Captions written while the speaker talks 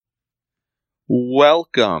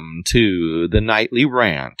Welcome to the Nightly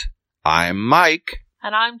Rant. I'm Mike.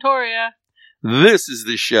 And I'm Toria. This is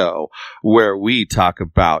the show where we talk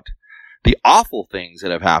about the awful things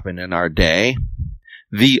that have happened in our day,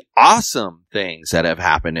 the awesome things that have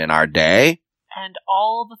happened in our day, and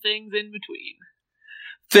all the things in between.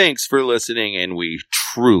 Thanks for listening, and we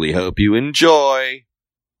truly hope you enjoy.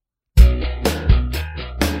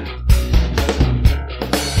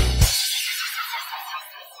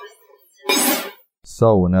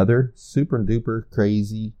 So, another super duper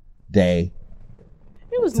crazy day.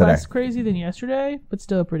 It was today. Less crazy than yesterday, but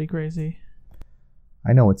still pretty crazy.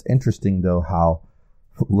 I know it's interesting, though, how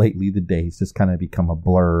lately the days just kind of become a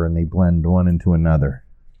blur and they blend one into another.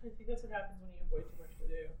 I think that's what happens when you have way too much to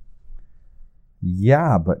do.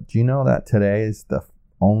 Yeah, but do you know that today is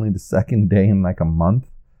only the second day in like a month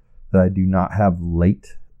that I do not have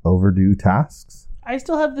late overdue tasks? I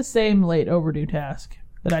still have the same late overdue task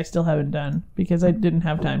that I still haven't done because I didn't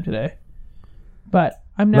have time today. But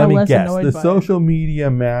I'm now less annoyed by the social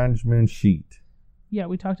media management sheet. Yeah,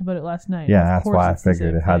 we talked about it last night. Yeah, that's why I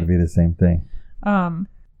figured it had to be the same thing. At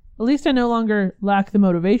least I no longer lack the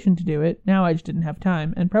motivation to do it. Now I just didn't have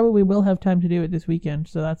time, and probably will have time to do it this weekend,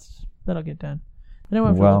 so that'll get done. I don't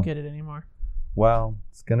have to look at it anymore. Well,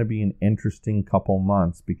 it's going to be an interesting couple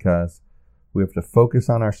months because we have to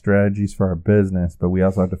focus on our strategies for our business, but we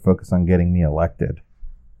also have to focus on getting me elected.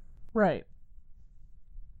 Right.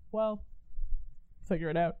 Well, figure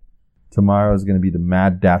it out. Tomorrow is going to be the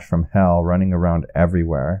mad dash from hell, running around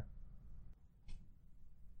everywhere.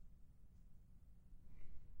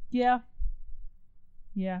 Yeah,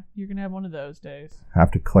 you're going to have one of those days. Have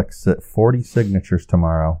to collect 40 signatures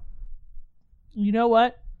tomorrow. You know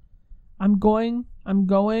what? I'm going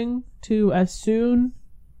to, as soon,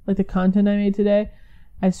 like the content I made today,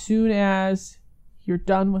 as soon as you're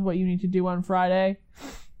done with what you need to do on Friday,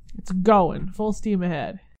 it's going full steam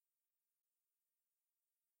ahead.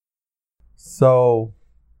 So,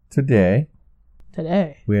 today,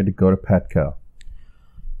 we had to go to Petco.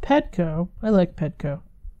 Petco? I like Petco.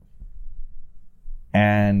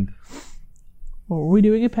 And what were we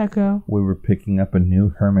doing at Petco? We were picking up a new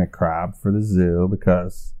hermit crab for the zoo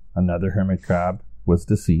because another hermit crab was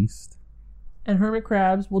deceased. And hermit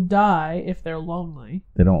crabs will die if they're lonely.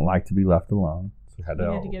 They don't like to be left alone. So we had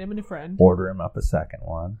to get him a friend. Order him up a second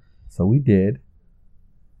one. So we did.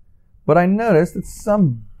 But I noticed that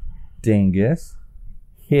some dingus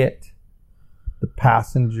hit the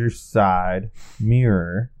passenger side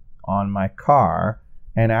mirror on my car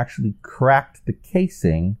and actually cracked the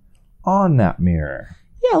casing on that mirror.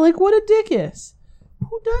 Yeah, like what a dickus.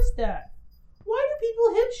 Who does that? Why do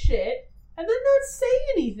people hit shit and then not say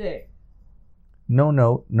anything? No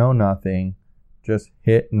note, no nothing. Just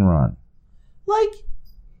hit and run. Like,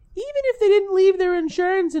 even if they didn't leave their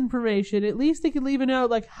insurance information, at least they could leave a note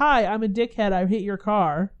like, "Hi, I'm a dickhead, I hit your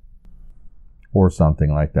car." Or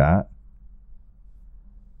something like that.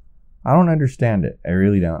 I don't understand it. I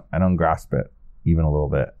really don't. I don't grasp it, even a little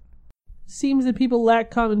bit. Seems that people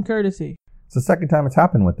lack common courtesy. It's the second time it's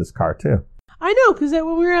happened with this car, too. I know, because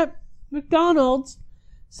when we were at McDonald's,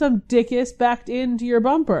 some dickus backed into your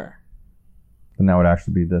bumper. And that would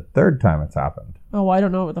actually be the third time it's happened. Oh, I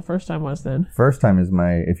don't know what the first time was then. First time is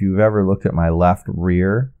if you've ever looked at my left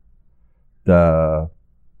rear, what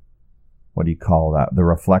do you call that? The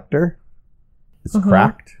reflector is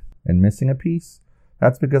cracked and missing a piece.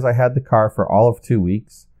 That's because I had the car for all of 2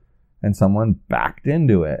 weeks and someone backed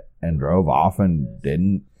into it and drove off and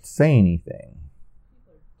didn't say anything.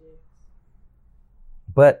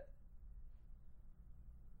 But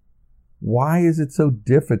why is it so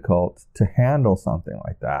difficult to handle something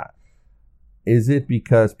like that? Is it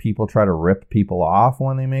because people try to rip people off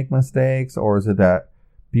when they make mistakes? Or is it that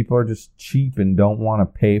people are just cheap and don't want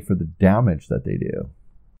to pay for the damage that they do?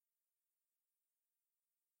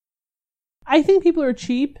 I think people are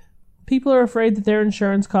cheap. People are afraid that their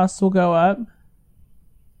insurance costs will go up.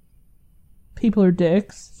 People are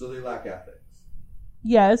dicks. So they lack ethics.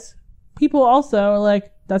 Yes. People also are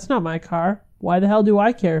like, that's not my car. Why the hell do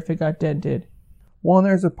I care if it got dented? Well, and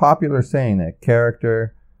there's a popular saying that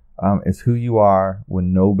character is who you are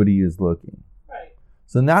when nobody is looking. Right.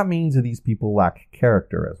 So that means that these people lack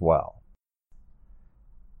character as well.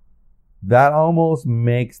 That almost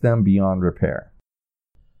makes them beyond repair.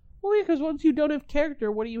 Well, because once you don't have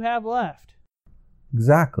character, what do you have left?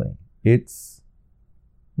 Exactly. It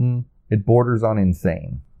borders on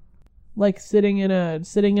insane. Like sitting in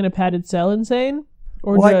a padded cell insane?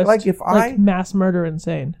 Or mass murder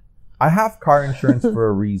insane? I have car insurance for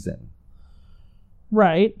a reason.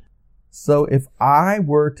 Right. So if I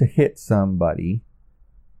were to hit somebody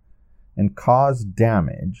and cause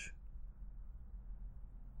damage,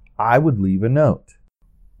 I would leave a note.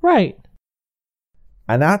 Right.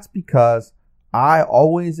 And that's because I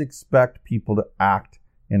always expect people to act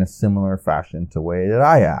in a similar fashion to the way that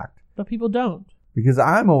I act. But people don't. Because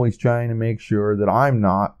I'm always trying to make sure that I'm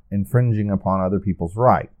not infringing upon other people's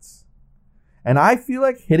rights. And I feel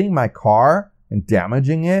like hitting my car and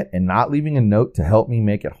damaging it and not leaving a note to help me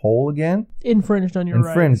make it whole again Infringed on your rights.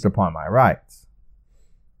 infringed upon my rights.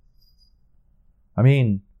 I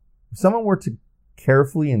mean, if someone were to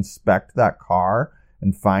carefully inspect that car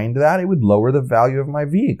and find that, it would lower the value of my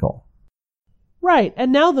vehicle. Right.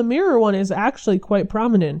 And now the mirror one is actually quite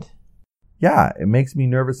prominent. Yeah, it makes me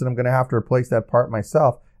nervous that I'm going to have to replace that part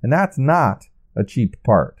myself. And that's not a cheap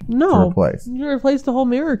part to No. replace. You replace the whole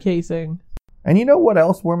mirror casing. And you know what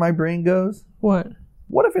else where my brain goes? What?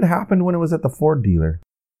 What if it happened when it was at the Ford dealer?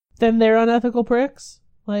 Then they're unethical pricks?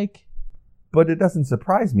 Like, But it doesn't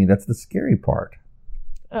surprise me. That's the scary part.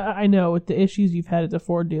 I know, with the issues you've had at the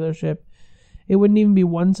Ford dealership, it wouldn't even be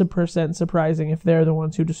 1% surprising if they're the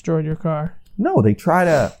ones who destroyed your car. No, they try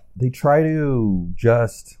to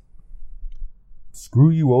just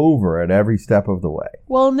screw you over at every step of the way.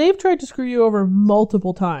 Well, and they've tried to screw you over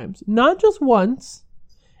multiple times. Not just once,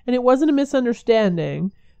 and it wasn't a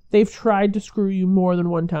misunderstanding. They've tried to screw you more than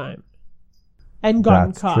one time. And gotten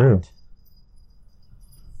That's caught. true.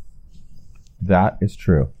 That is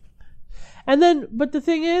true. And then, but the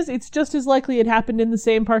thing is, it's just as likely it happened in the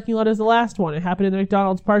same parking lot as the last one. It happened in the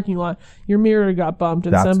McDonald's parking lot. Your mirror got bumped,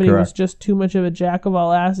 and That's somebody was correct. just too much of a jack of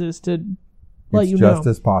all asses to let It's you just know.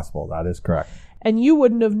 as possible. That is correct. And you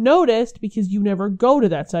wouldn't have noticed because you never go to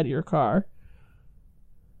that side of your car.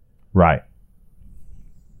 Right.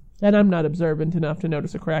 And I'm not observant enough to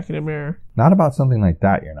notice a crack in a mirror. Not about something like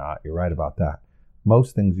that, you're not. You're right about that.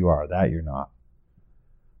 Most things you are. That you're not.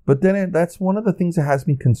 But then that's one of the things that has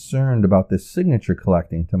me concerned about this signature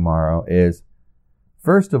collecting tomorrow is,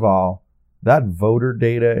 first of all, that voter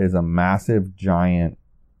data is a massive, giant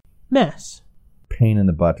Mess. pain in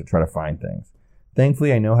the butt to try to find things.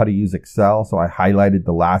 Thankfully, I know how to use Excel, so I highlighted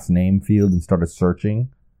the last name field and started searching.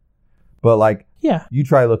 But like, Yeah. you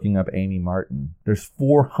try looking up Amy Martin. There's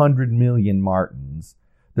 400 million Martins.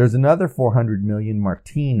 There's another 400 million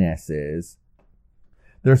Martinez's.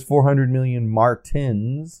 There's 400 million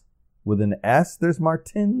Martins with an S. There's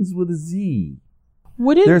Martins with a Z.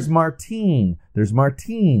 There's Martine. There's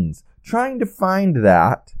Martines. Trying to find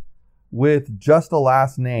that with just a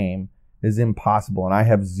last name is impossible. And I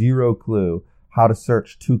have zero clue how to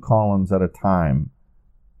search 2 columns at a time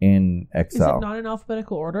in Is Excel. it not in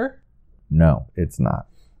alphabetical order? No, it's not.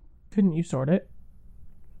 Couldn't you sort it?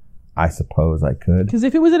 I suppose I could. Because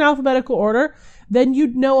if it was in alphabetical order, then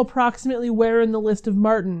you'd know approximately where in the list of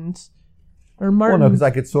Martins or Martin. Well, no, because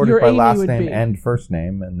I could sort it your by Amy last would name be. and first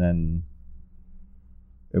name, and then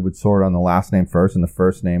it would sort on the last name first and the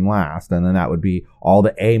first name last, and then that would be all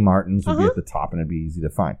the A Martins would be at the top, and it'd be easy to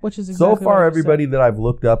find. Which is exactly so what far, I just everybody said. that I've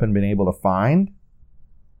looked up and been able to find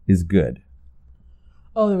is good.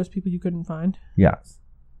 Oh, there was people you couldn't find. Yes.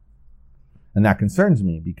 And that concerns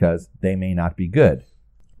me because they may not be good.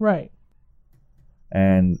 Right.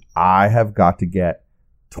 And I have got to get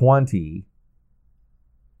 20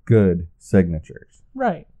 good signatures.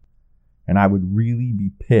 Right. And I would really be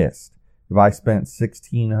pissed if I spent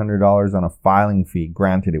 $1,600 on a filing fee.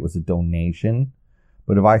 Granted, it was a donation.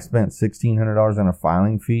 But if I spent $1,600 on a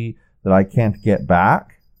filing fee that I can't get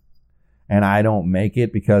back and I don't make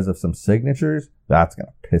it because of some signatures, that's going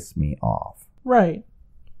to piss me off. Right.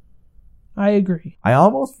 I agree. I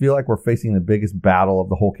almost feel like we're facing the biggest battle of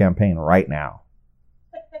the whole campaign right now.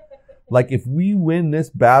 Like, if we win this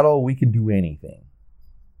battle, we can do anything.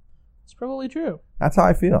 It's probably true. That's how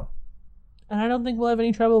I feel. And I don't think we'll have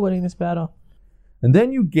any trouble winning this battle. And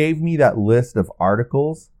then you gave me that list of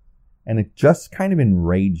articles, and it just kind of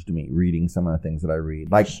enraged me reading some of the things that I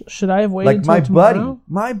read. Like, Should I have waited like till my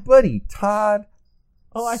tomorrow? buddy, Todd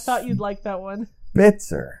Oh, I thought you'd like that one.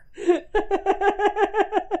 Spitzer.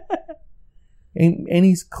 And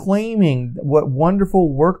he's claiming what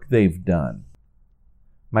wonderful work they've done.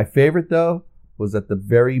 My favorite, though, was at the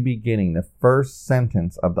very beginning, the first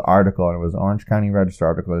sentence of the article, and it was an Orange County Register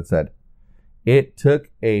article that said, it took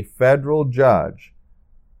a federal judge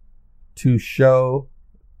to show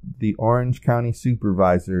the Orange County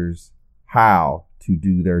supervisors how to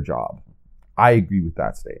do their job. I agree with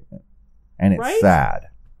that statement. And it's Right? sad.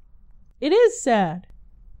 It is sad.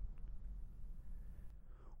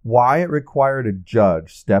 Why it required a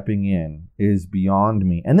judge stepping in is beyond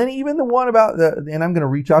me. And then even the one about and I'm going to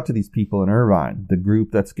reach out to these people in Irvine, the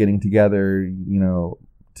group that's getting together,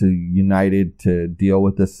 to united to deal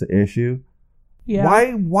with this issue.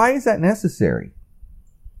 Yeah. Why is that necessary?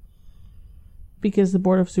 Because the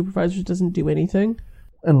Board of Supervisors doesn't do anything.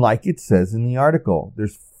 And like it says in the article,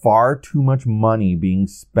 there's far too much money being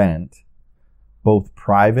spent, both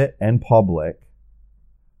private and public,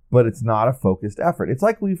 but it's not a focused effort. It's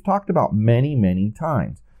like we've talked about many, many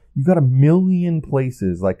times. You've got a million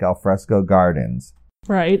places like Alfresco Gardens.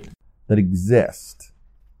 Right. That exist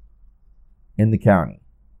in the county.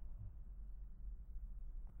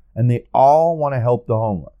 And they all want to help the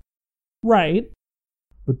homeless. Right.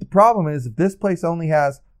 But the problem is, if this place only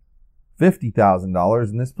has $50,000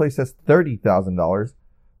 and this place has $30,000,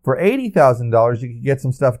 for $80,000 you can get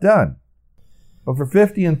some stuff done. But for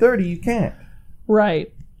 $50,000 and $30,000 you can't.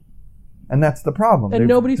 Right. And that's the problem. And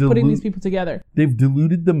nobody's putting these people together. They've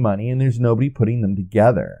diluted the money and there's nobody putting them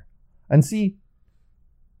together. And see,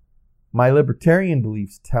 my libertarian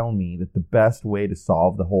beliefs tell me that the best way to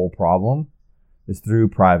solve the whole problem is through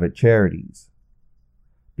private charities.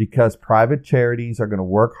 Because private charities are going to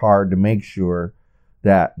work hard to make sure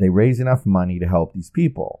that they raise enough money to help these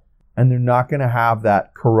people. And they're not going to have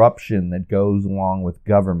that corruption that goes along with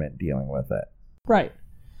government dealing with it. Right.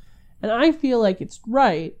 And I feel like it's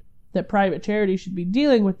right that private charities should be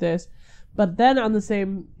dealing with this. But then on the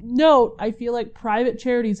same note, I feel like private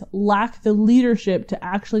charities lack the leadership to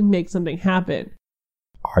actually make something happen.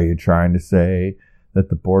 Are you trying to say that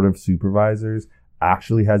the Board of Supervisors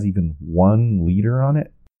actually has even one leader on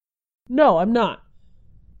it? No, I'm not.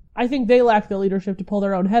 I think they lack the leadership to pull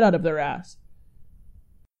their own head out of their ass.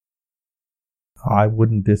 I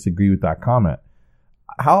wouldn't disagree with that comment.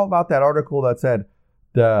 How about that article that said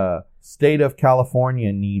the state of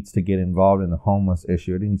California needs to get involved in the homeless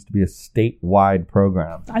issue? It needs to be a statewide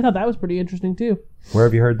program. I thought that was pretty interesting too. Where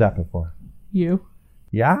have you heard that before? You.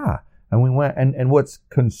 Yeah. And we went, and what's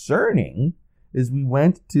concerning is we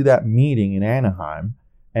went to that meeting in Anaheim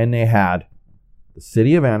and they had the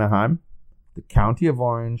city of Anaheim, the county of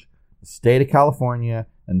Orange, the state of California,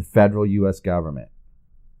 and the federal U.S. government.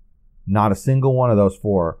 Not a single one of those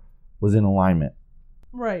four was in alignment.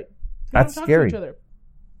 Right. They That's don't talk scary. to each other.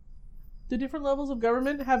 The different levels of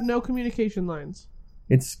government have no communication lines.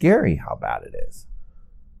 It's scary how bad it is.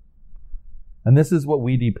 And this is what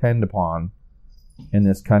we depend upon in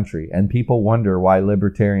this country. And people wonder why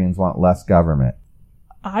libertarians want less government.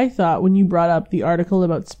 I thought when you brought up the article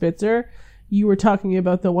about Spitzer, you were talking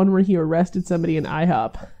about the one where he arrested somebody in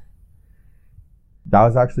IHOP. That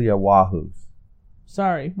was actually a Wahoo's.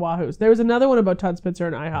 Sorry, Wahoo's. There was another one about Todd Spitzer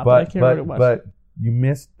and IHOP, but I can't remember what it was. But you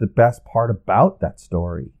missed the best part about that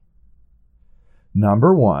story.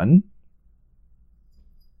 Number one,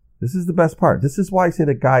 this is the best part. This is why I say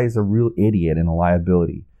the guy is a real idiot and a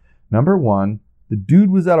liability. Number one, the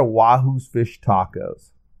dude was at a Wahoo's Fish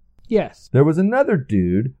Tacos. Yes. There was another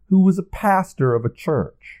dude who was a pastor of a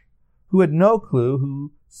church who had no clue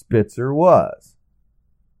who Spitzer was.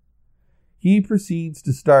 He proceeds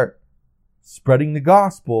to start spreading the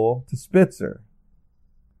gospel to Spitzer.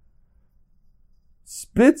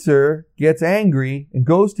 Spitzer gets angry and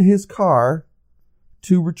goes to his car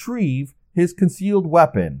to retrieve his concealed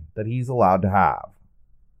weapon that he's allowed to have.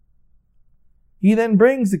 He then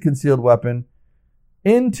brings the concealed weapon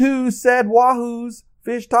into said Wahoo's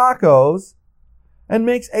Fish Tacos and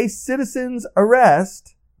makes a citizen's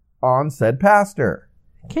arrest on said pastor.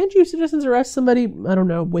 Can't you citizens arrest somebody, I don't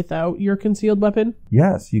know, without your concealed weapon?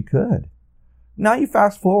 Yes, you could. Now you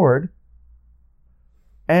fast forward,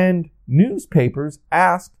 and newspapers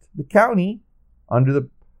asked the county, under the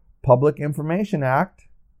Public Information Act,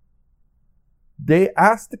 they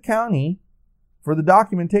asked the county for the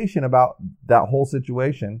documentation about that whole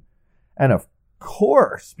situation. And of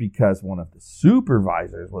course, because one of the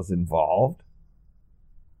supervisors was involved,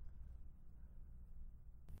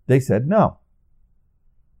 they said no.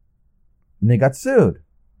 And they got sued.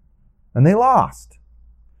 And they lost.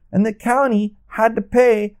 And the county had to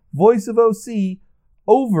pay Voice of OC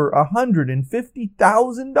over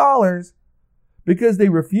 $150,000 because they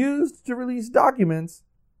refused to release documents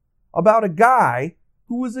about a guy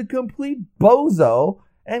who was a complete bozo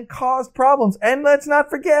and caused problems. And let's not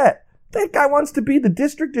forget, that guy wants to be the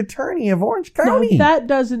district attorney of Orange County. Now,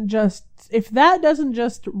 if that doesn't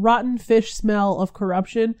just rotten fish smell of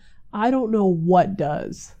corruption, I don't know what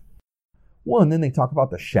does. Well, and then they talk about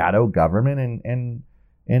the shadow government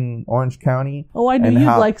in Orange County. Oh, I knew you'd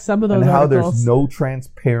like some of those and articles. how there's no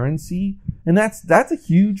transparency. And that's a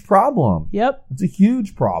huge problem. Yep. It's a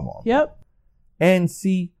huge problem. Yep. And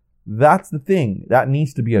see, that's the thing. That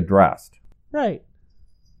needs to be addressed. Right.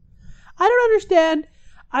 I don't understand.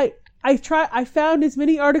 I found as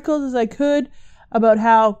many articles as I could about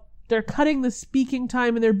how they're cutting the speaking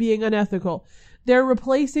time and they're being unethical. They're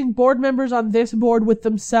replacing board members on this board with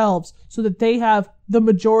themselves so that they have the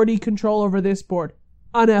majority control over this board.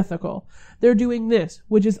 Unethical. They're doing this,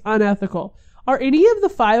 which is unethical. Are any of the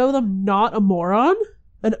 5 of them not a moron?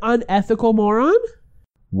 An unethical moron?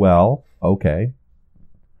 Well, okay.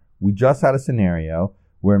 We just had a scenario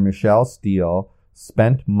where Michelle Steele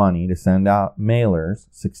spent money to send out mailers,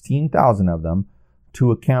 16,000 of them,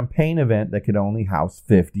 to a campaign event that could only house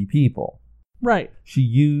 50 people. Right. She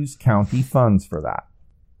used county funds for that.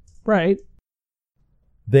 Right.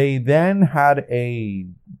 They then had a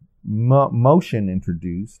motion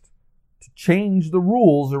introduced to change the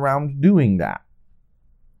rules around doing that.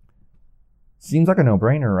 Seems like a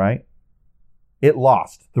no-brainer, right? It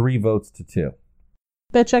lost 3 votes to 2.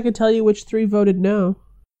 Bet you I could tell you which 3 voted no.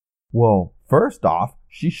 Well, first off,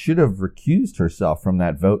 she should have recused herself from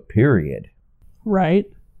that vote, period. Right.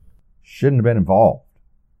 Shouldn't have been involved.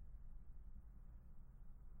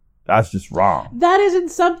 That's just wrong. That isn't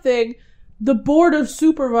something the Board of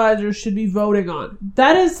Supervisors should be voting on.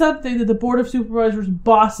 That is something that the Board of Supervisors'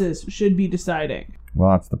 bosses should be deciding.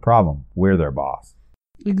 Well, that's the problem. We're their boss.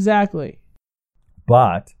 Exactly.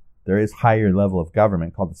 But there is higher level of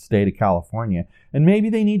government called the state of California, and maybe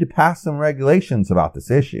they need to pass some regulations about this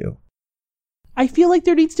issue. I feel like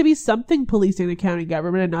there needs to be something policing the county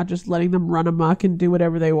government and not just letting them run amok and do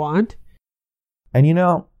whatever they want. And you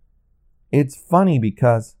know, it's funny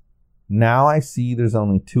because now I see there's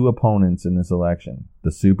only 2 opponents in this election.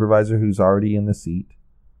 The supervisor who's already in the seat.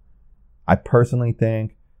 I personally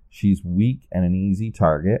think she's weak and an easy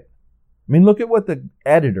target. I mean, look at what the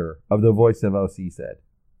editor of The Voice of OC said.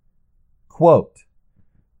 Quote,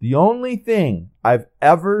 "The only thing I've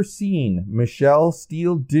ever seen Michelle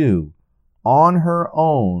Steele do on her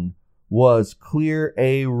own was clear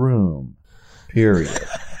a room. Period."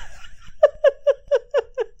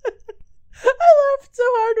 I laughed so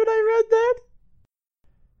hard when I read that.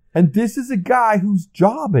 And this is a guy whose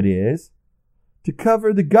job it is to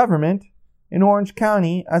cover the government in Orange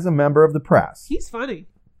County as a member of the press. He's funny.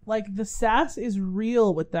 Like, the sass is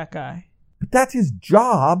real with that guy. But that's his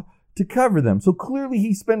job, to cover them. So clearly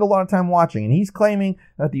he spent a lot of time watching, and he's claiming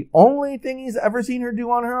that the only thing he's ever seen her do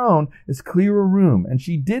on her own is clear a room. And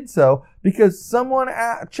she did so because someone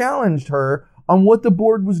challenged her on what the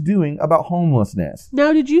board was doing about homelessness.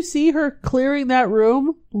 Now, did you see her clearing that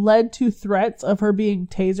room led to threats of her being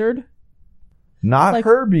tasered? Not Like-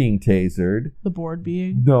 her being tasered. The board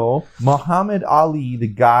being? No. Muhammad Ali, the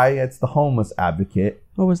guy that's the homeless advocate,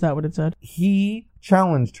 What was that what it said? he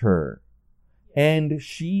challenged her. And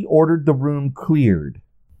she ordered the room cleared.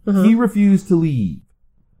 Uh-huh. He refused to leave.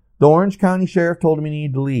 The Orange County Sheriff told him he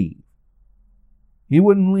needed to leave. He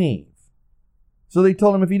wouldn't leave. So they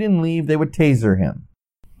told him if he didn't leave, they would taser him.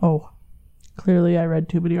 Oh. Clearly I read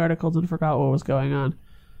too many articles and forgot what was going on.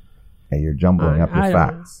 Hey, you're jumbling up your I don't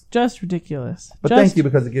know. facts. Just ridiculous. But thank you,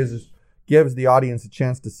 because it gives the audience a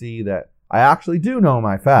chance to see that I actually do know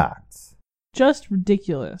my facts. Just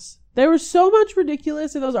ridiculous. There was so much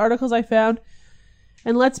ridiculous in those articles I found.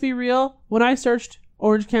 And let's be real, when I searched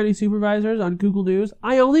Orange County Supervisors on Google News,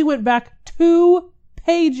 I only went back 2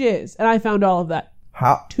 pages and I found all of that.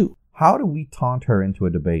 How 2. How do we taunt her into a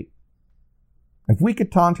debate? If we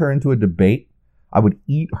could taunt her into a debate, I would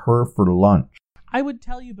eat her for lunch. I would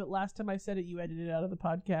tell you, but last time I said it, you edited it out of the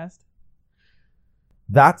podcast.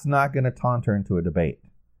 That's not going to taunt her into a debate.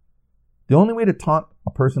 The only way to taunt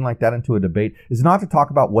a person like that into a debate is not to talk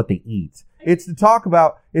about what they eat. It's to talk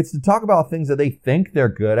about things that they think they're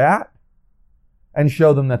good at and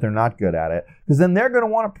show them that they're not good at it, because then they're going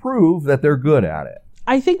to want to prove that they're good at it.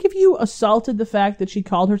 I think if you assaulted the fact that she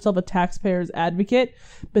called herself a taxpayer's advocate,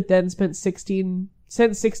 but then sent 16,000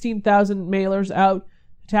 mailers out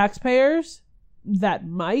to taxpayers, that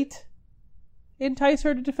might entice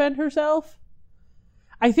her to defend herself.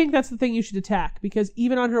 I think that's the thing you should attack, because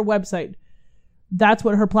even on her website, that's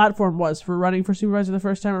what her platform was for running for supervisor the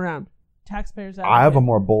first time around. Taxpayers advocate. I have a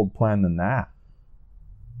more bold plan than that.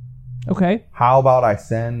 Okay. How about I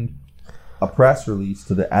send a press release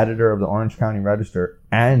to the editor of the Orange County Register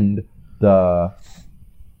and the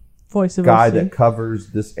Voice of guy OC. that covers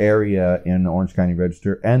this area in the Orange County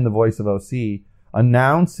Register and the Voice of OC,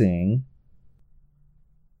 announcing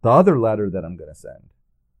the other letter that I'm going to send.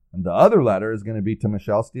 And the other letter is going to be to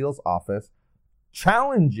Michelle Steele's office,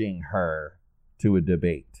 challenging her to a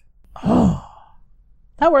debate. Oh,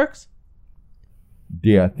 that works. Do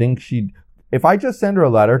you think if I just send her a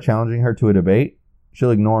letter challenging her to a debate, she'll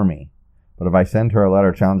ignore me. But if I send her a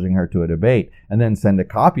letter challenging her to a debate and then send a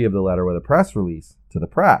copy of the letter with a press release to the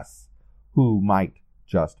press, who might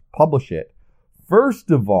just publish it, first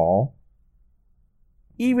of all,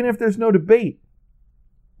 even if there's no debate,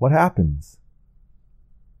 what happens?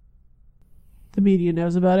 The media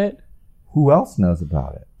knows about it. Who else knows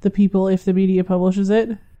about it? The people, if the media publishes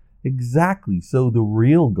it. Exactly. So the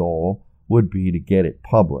real goal would be to get it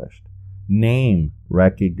published. Name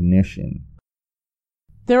recognition.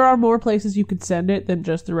 There are more places you could send it than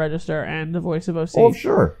just the Register and the Voice of OC. Oh,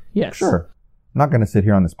 sure. Yes. Sure. I'm not going to sit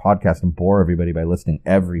here on this podcast and bore everybody by listing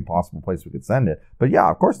every possible place we could send it. But yeah,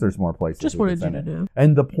 of course there's more places. Just we wanted could you send to it. know.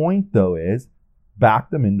 And the point, though, is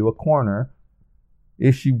back them into a corner.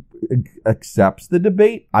 If she accepts the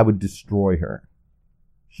debate, I would destroy her.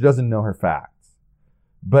 She doesn't know her facts.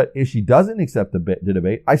 But if she doesn't accept the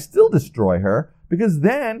debate, I still destroy her, because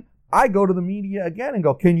then I go to the media again and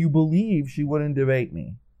go, can you believe she wouldn't debate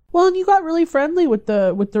me? Well, and you got really friendly with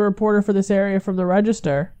the reporter for this area from the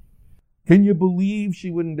Register. Can you believe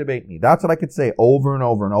she wouldn't debate me? That's what I could say over and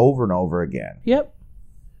over and over and over again. Yep.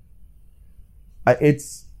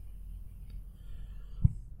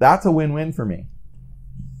 That's a win-win for me.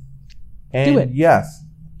 And Do it. yes,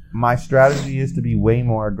 my strategy is to be way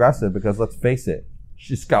more aggressive, because let's face it,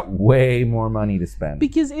 she's got way more money to spend.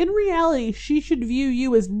 Because in reality, she should view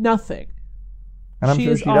you as nothing. And I'm she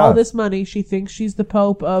sure has she all does. this money. She thinks she's the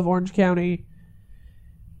Pope of Orange County.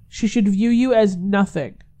 She should view you as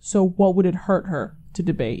nothing. So what would it hurt her to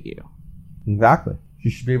debate you? Exactly. She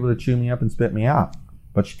should be able to chew me up and spit me out.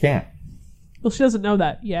 But she can't. Well, she doesn't know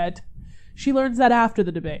that yet. She learns that after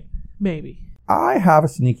the debate. Maybe. I have a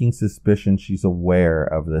sneaking suspicion she's aware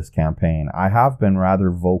of this campaign. I have been rather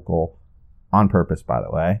vocal, on purpose, by the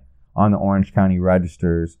way, on the Orange County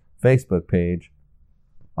Register's Facebook page,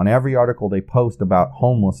 on every article they post about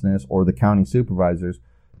homelessness or the county supervisors,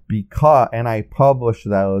 and I publish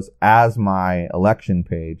those as my election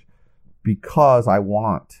page, because I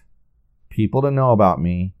want people to know about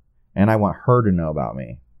me, and I want her to know about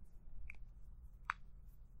me.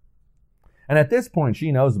 And at this point,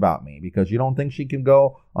 she knows about me, because you don't think she can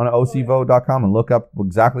go on ocvote.com and look up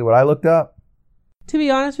exactly what I looked up? To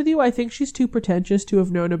be honest with you, I think she's too pretentious to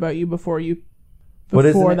have known about you before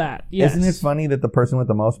that. Yes. Isn't it funny that the person with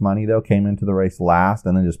the most money, though, came into the race last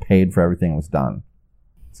and then just paid for everything that was done?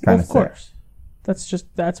 It's kind of sick. Of course.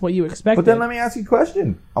 That's what you expected. But then let me ask you a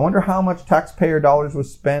question. I wonder how much taxpayer dollars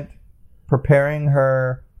was spent preparing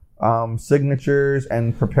her signatures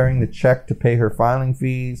and preparing the check to pay her filing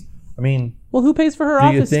fees. I mean... Well, who pays for her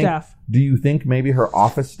office staff? Do you think maybe her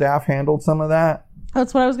office staff handled some of that?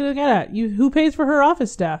 That's what I was going to get at. Who pays for her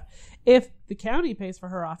office staff? If the county pays for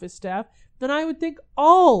her office staff, then I would think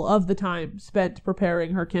all of the time spent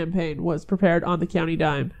preparing her campaign was prepared on the county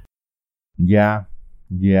dime. Yeah.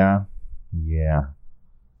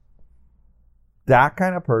 That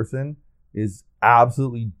kind of person is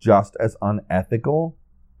absolutely just as unethical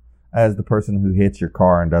as the person who hits your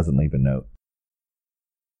car and doesn't leave a note.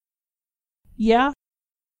 Yeah. I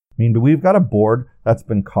mean, but we've got a board that's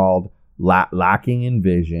been called lacking in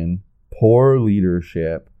vision, poor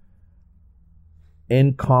leadership,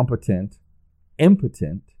 incompetent,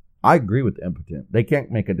 impotent. I agree with impotent. They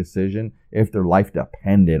can't make a decision if their life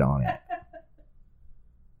depended on it.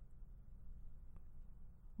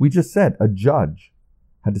 We just said a judge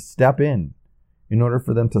had to step in order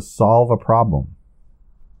for them to solve a problem.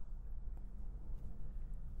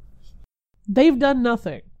 They've done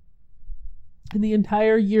nothing in the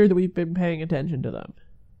entire year that we've been paying attention to them.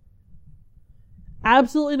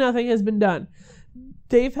 Absolutely nothing has been done.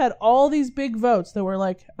 They've had all these big votes that were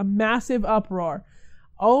like a massive uproar.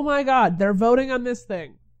 Oh my God, they're voting on this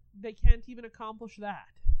thing. They can't even accomplish that.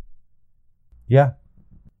 Yeah.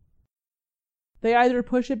 They either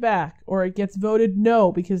push it back or it gets voted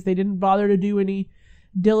no because they didn't bother to do any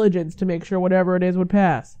diligence to make sure whatever it is would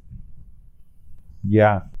pass.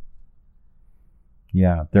 Yeah.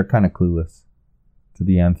 Yeah, they're kind of clueless to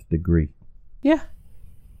the nth degree. Yeah.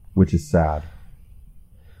 Which is sad.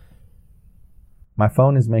 My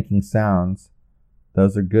phone is making sounds.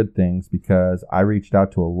 Those are good things, because I reached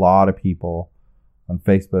out to a lot of people on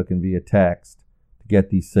Facebook and via text to get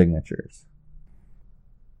these signatures.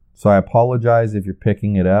 So I apologize if you're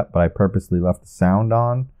picking it up, but I purposely left the sound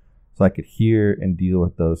on so I could hear and deal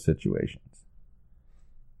with those situations.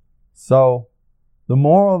 So the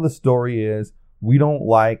moral of the story is, we don't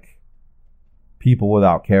like people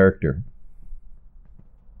without character.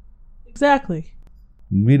 Exactly.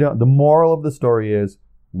 The moral of the story is,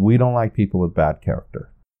 we don't like people with bad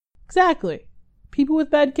character. Exactly. People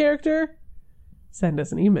with bad character, send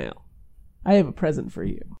us an email. I have a present for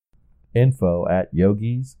you.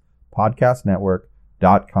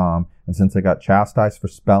 info@yogispodcastnetwork.com. And since I got chastised for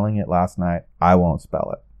spelling it last night, I won't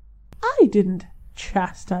spell it. I didn't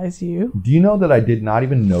chastise you. Do you know that I did not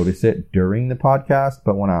even notice it during the podcast,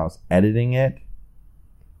 but when I was editing it,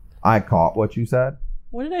 I caught what you said?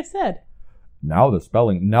 What did I said? now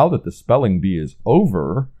that the spelling bee is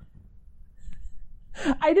over,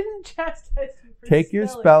 I didn't chastise you for take your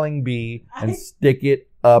spelling bee and stick it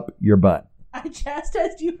up your butt. I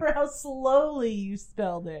chastised you for how slowly you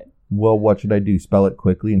spelled it. Well, what should I do? Spell it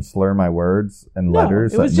quickly and slur my words and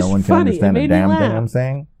letters so that no one can funny. understand a damn thing I'm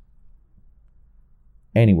saying?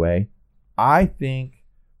 Anyway, I think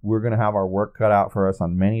we're going to have our work cut out for us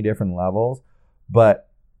on many different levels, but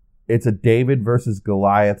it's a David versus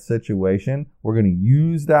Goliath situation. We're going to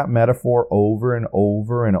use that metaphor over and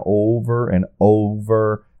over and over and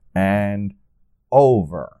over and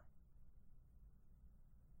over.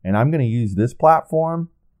 And I'm going to use this platform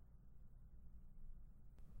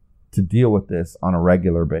to deal with this on a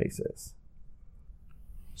regular basis.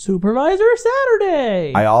 Supervisor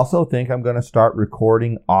Saturday! I also think I'm going to start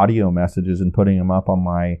recording audio messages and putting them up on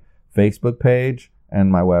my Facebook page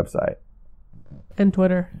and my website. And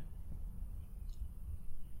Twitter.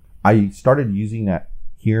 I started using that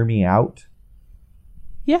Hear Me Out.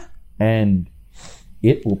 Yeah. And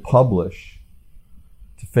it will publish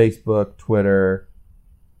to Facebook, Twitter,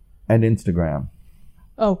 and Instagram.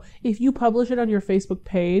 Oh, if you publish it on your Facebook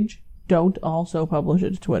page, don't also publish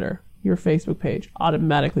it to Twitter. Your Facebook page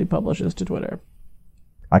automatically publishes to Twitter.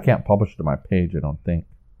 I can't publish it to my page, I don't think.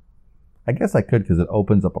 I guess I could because it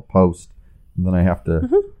opens up a post. And then I have to...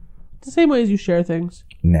 Mm-hmm. It's the same way as you share things.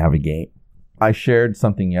 Navigate. I shared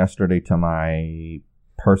something yesterday to my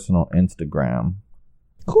personal Instagram.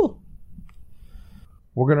 Cool.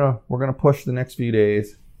 We're gonna push the next few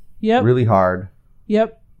days. Yep. Really hard.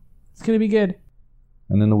 Yep. It's gonna be good.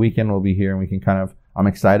 And then the weekend will be here and we can I'm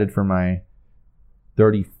excited for my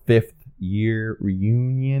 35th year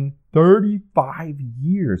reunion. 35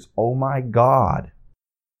 years. Oh my God.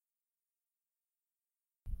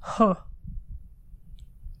 Huh.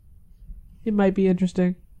 It might be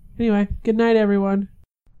interesting. Anyway, good night, everyone.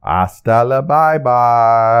 Hasta la bye-bye.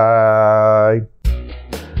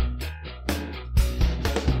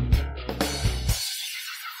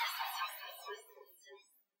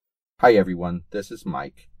 Hi everyone, this is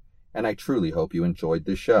Mike, and I truly hope you enjoyed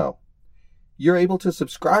this show. You're able to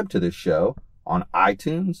subscribe to this show on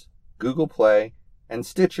iTunes, Google Play, and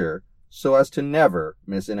Stitcher so as to never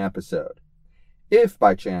miss an episode. If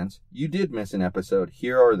by chance you did miss an episode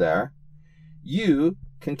here or there, you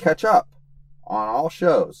can catch up on all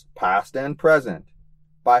shows, past and present,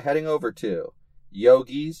 by heading over to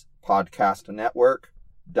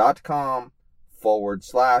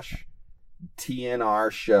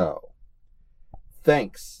yogispodcastnetwork.com/TNR show.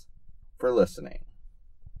 Thanks for listening.